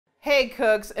Hey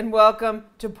cooks, and welcome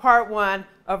to part one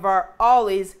of our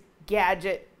Ollie's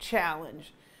Gadget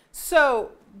Challenge.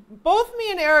 So both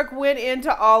me and Eric went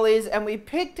into Ollie's and we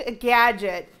picked a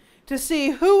gadget to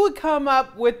see who would come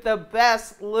up with the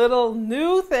best little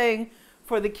new thing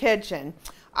for the kitchen.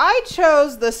 I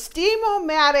chose the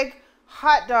Steam-O-Matic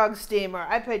hot dog steamer.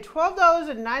 I paid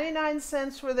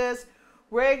 $12.99 for this,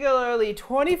 regularly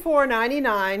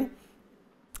 $24.99,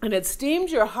 and it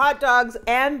steams your hot dogs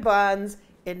and buns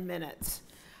in minutes.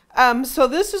 So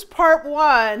this is part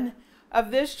one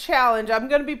of this challenge. I'm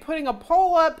going to be putting a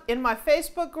poll up in my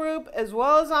Facebook group as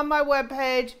well as on my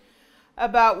webpage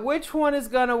about which one is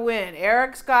going to win.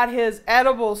 Eric's got his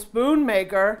edible spoon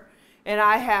maker and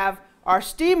I have our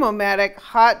Steam-O-Matic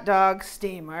hot dog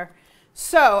steamer.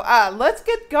 So let's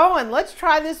get going. Let's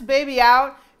try this baby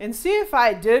out and see if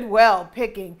I did well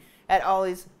picking at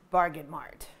Ollie's Bargain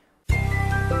Mart.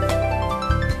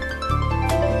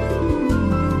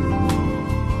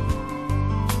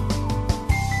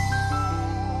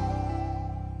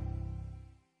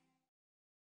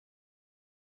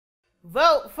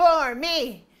 Vote for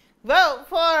me. Vote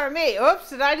for me. Oops,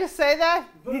 did I just say that?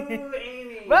 Boo,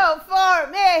 Amy. Vote for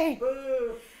me.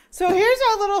 Boo. So here's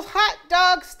our little hot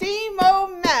dog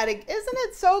Steam-O-Matic. Isn't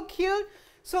it so cute?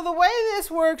 So the way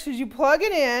this works is you plug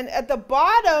it in. At the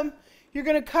bottom, you're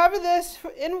going to cover this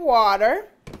in water.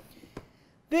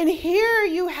 Then here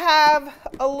you have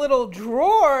a little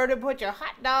drawer to put your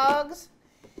hot dogs.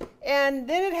 And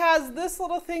then it has this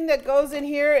little thing that goes in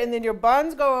here, and then your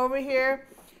buns go over here.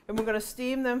 And we're going to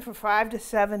steam them for 5 to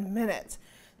 7 minutes.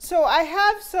 So I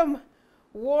have some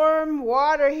warm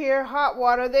water here, hot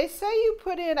water. They say you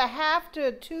put in a 1/2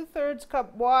 to 2/3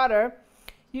 cup water.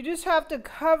 You just have to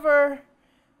cover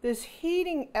this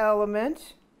heating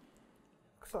element.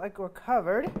 Looks like we're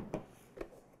covered.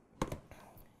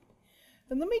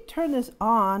 And let me turn this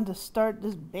on to start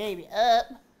this baby up.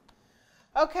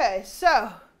 Okay,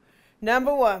 so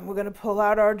number one, we're going to pull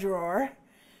out our drawer.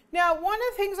 Now, one of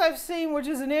the things I've seen, which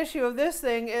is an issue of this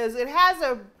thing, is it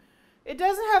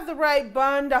doesn't have the right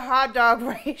bun to hot dog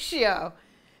ratio.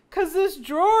 Because this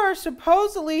drawer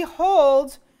supposedly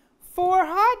holds 4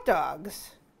 hot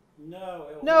dogs. No,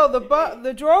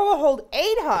 the drawer will hold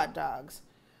 8 hot dogs.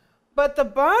 But the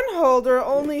bun holder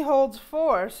only holds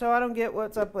 4, so I don't get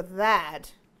what's up with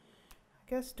that. I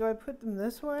guess, do I put them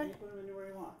this way? You put them anywhere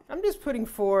you want. I'm just putting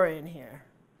 4 in here.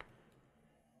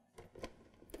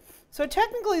 So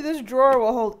technically this drawer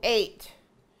will hold 8.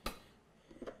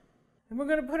 And we're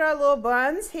going to put our little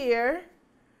buns here.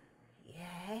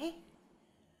 Yay.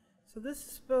 So this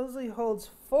supposedly holds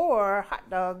 4 hot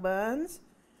dog buns.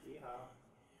 Yeehaw.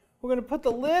 We're going to put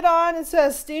the lid on. It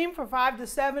says steam for 5 to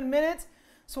 7 minutes.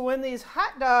 So when these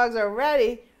hot dogs are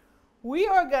ready, we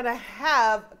are going to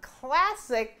have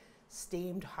classic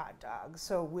steamed hot dogs.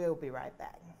 So we'll be right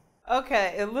back.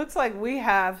 Okay, it looks like we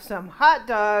have some hot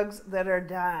dogs that are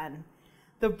done.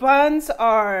 The buns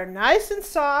are nice and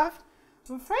soft.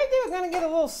 I'm afraid they're going to get a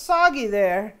little soggy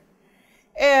there.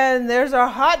 And there's our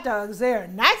hot dogs there,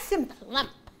 nice and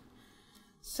plump.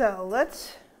 So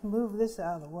let's move this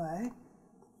out of the way.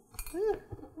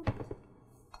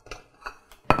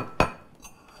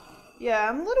 Yeah,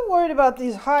 I'm a little worried about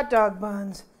these hot dog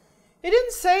buns. It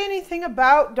didn't say anything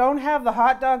about don't have the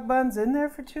hot dog buns in there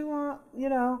for too long, you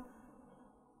know.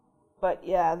 But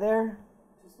yeah, they're...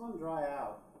 Just let them dry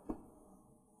out.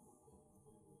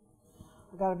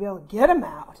 I gotta be able to get them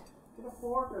out. Get a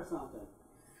fork or something.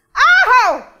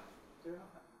 Ow!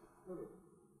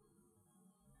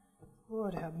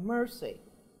 Lord have mercy.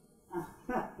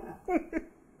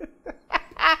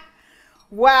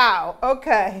 Wow,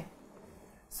 okay.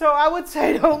 So I would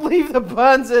say don't leave the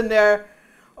buns in there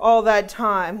all that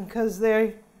time because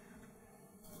they're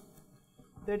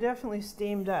definitely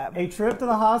steamed up. A trip to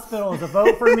the hospital is a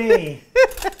vote for me.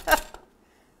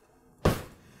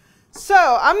 So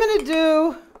I'm going to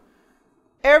do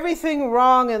everything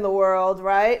wrong in the world,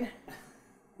 right?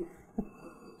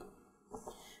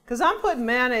 Because I'm putting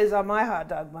mayonnaise on my hot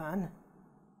dog bun.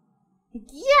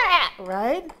 Yeah,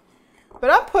 right? But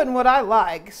I'm putting what I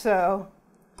like, so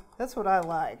that's what I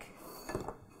like.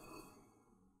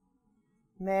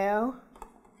 Mayo.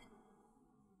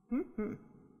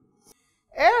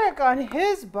 Eric on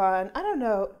his bun, I don't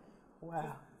know.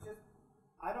 Wow.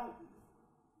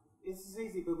 This is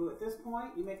easy, boo-boo. At this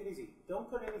point, you make it easy. Don't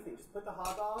put anything. Just put the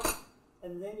hot dog,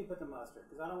 and then you put the mustard,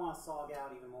 because I don't want to sog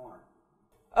out even more.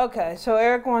 Okay, so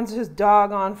Eric wants his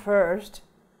dog on first.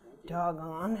 Dog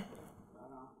on.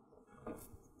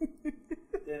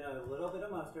 Then a little bit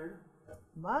of mustard.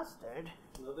 Mustard?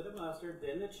 A little bit of mustard,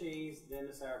 then the cheese, then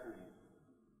the sour cream.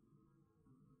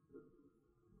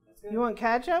 That's good. You want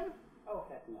ketchup? Oh,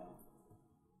 heck no.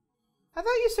 I thought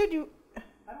you said you...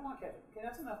 I don't want ketchup. Okay,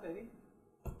 that's enough, baby.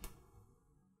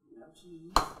 No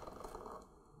cheese.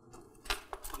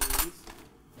 Cheese.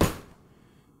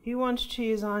 He wants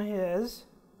cheese on his.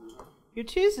 Your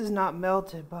cheese is not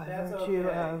melted by That's virtue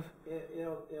okay. of...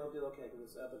 It'll do okay because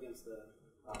it's up against the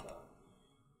hot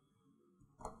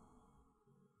dog.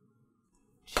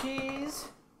 Cheese.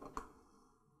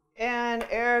 And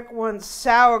Eric wants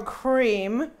sour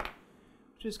cream,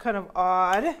 which is kind of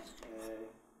odd. Okay.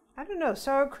 I don't know,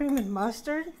 sour cream and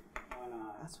mustard? Why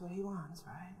not? That's what he wants,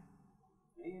 right?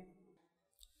 Yeah.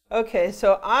 Okay,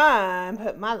 so I'm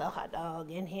putting my little hot dog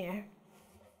in here.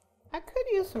 I could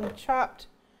use some chopped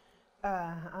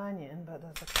onion, but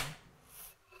that's okay.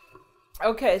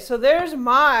 Okay, so there's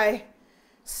my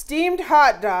steamed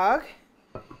hot dog.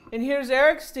 And here's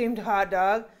Eric's steamed hot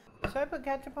dog. Should I put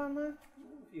ketchup on mine?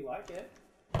 If you like it.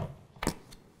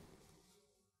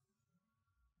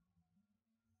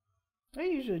 I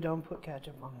usually don't put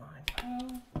ketchup on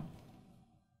mine.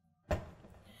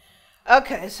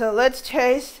 Okay, so let's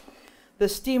taste the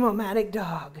Steam-O-Matic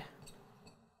dog.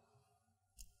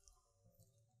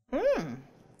 Mmm.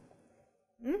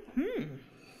 Mm-hmm.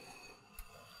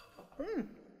 Mmm.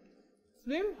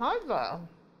 Steamed hot dog.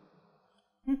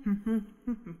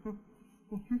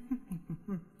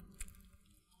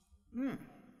 Mmm.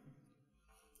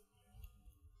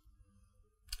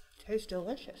 Tastes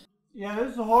delicious. Yeah,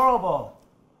 this is horrible.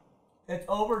 It's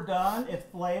overdone. It's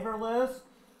flavorless.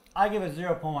 I give it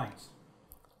 0 points.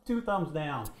 2 thumbs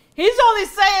down. He's only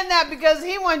saying that because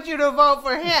he wants you to vote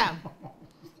for him.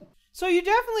 So you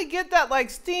definitely get that like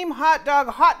steam hot dog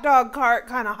cart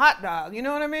kind of hot dog. You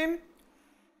know what I mean?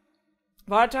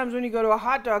 A lot of times when you go to a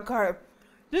hot dog cart,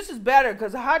 this is better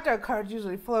because a hot dog cart is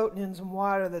usually floating in some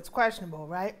water that's questionable,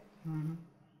 right? Mm-hmm.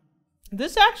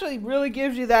 This actually really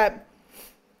gives you that,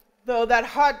 though, that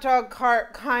hot dog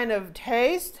cart kind of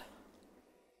taste.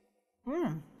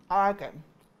 I like it.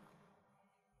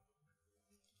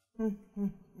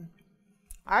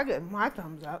 I give my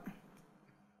thumbs up.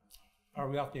 Are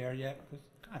we off the air yet? It's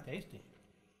kind of tasty.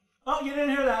 Oh, you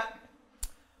didn't hear that.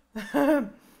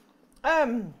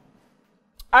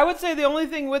 I would say the only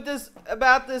thing with this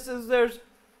about this is there's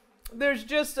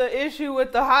just an issue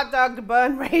with the hot dog to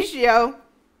bun ratio,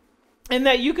 in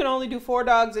that you can only do 4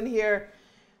 dogs in here,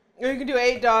 or you can do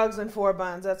 8 dogs and 4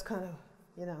 buns. That's kind of,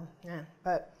 you know, yeah.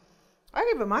 But I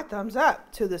give it my thumbs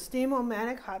up to the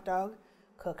Steam-O-Matic hot dog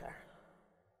cooker.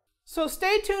 So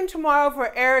stay tuned tomorrow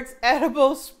for Eric's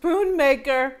edible spoon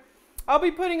maker. I'll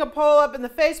be putting a poll up in the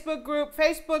Facebook group,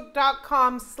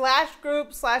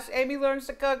 facebook.com/group/Amy Learns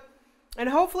to Cook. And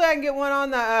hopefully I can get one on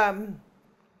the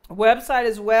website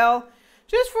as well.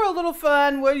 Just for a little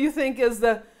fun, what do you think is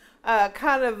the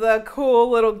kind of the cool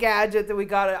little gadget that we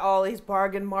got at Ollie's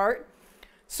Bargain Mart?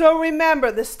 So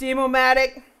remember, the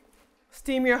Steam-O-Matic,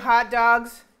 steam your hot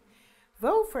dogs.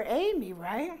 Vote for Amy,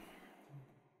 right?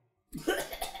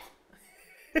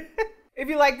 If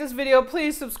you like this video,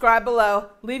 please subscribe below,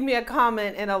 leave me a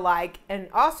comment and a like, and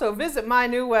also visit my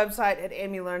new website at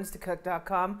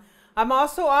amylearnstocook.com. I'm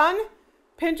also on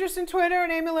Pinterest and Twitter at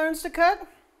Amy Learns to Cook.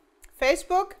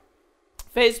 Facebook,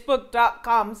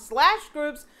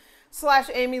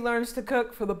 facebook.com/groups/Amy Learns to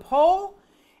Cook for the poll.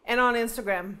 And on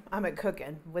Instagram, I'm at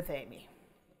Cooking with Amy.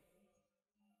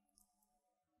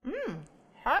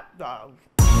 Hot dogs.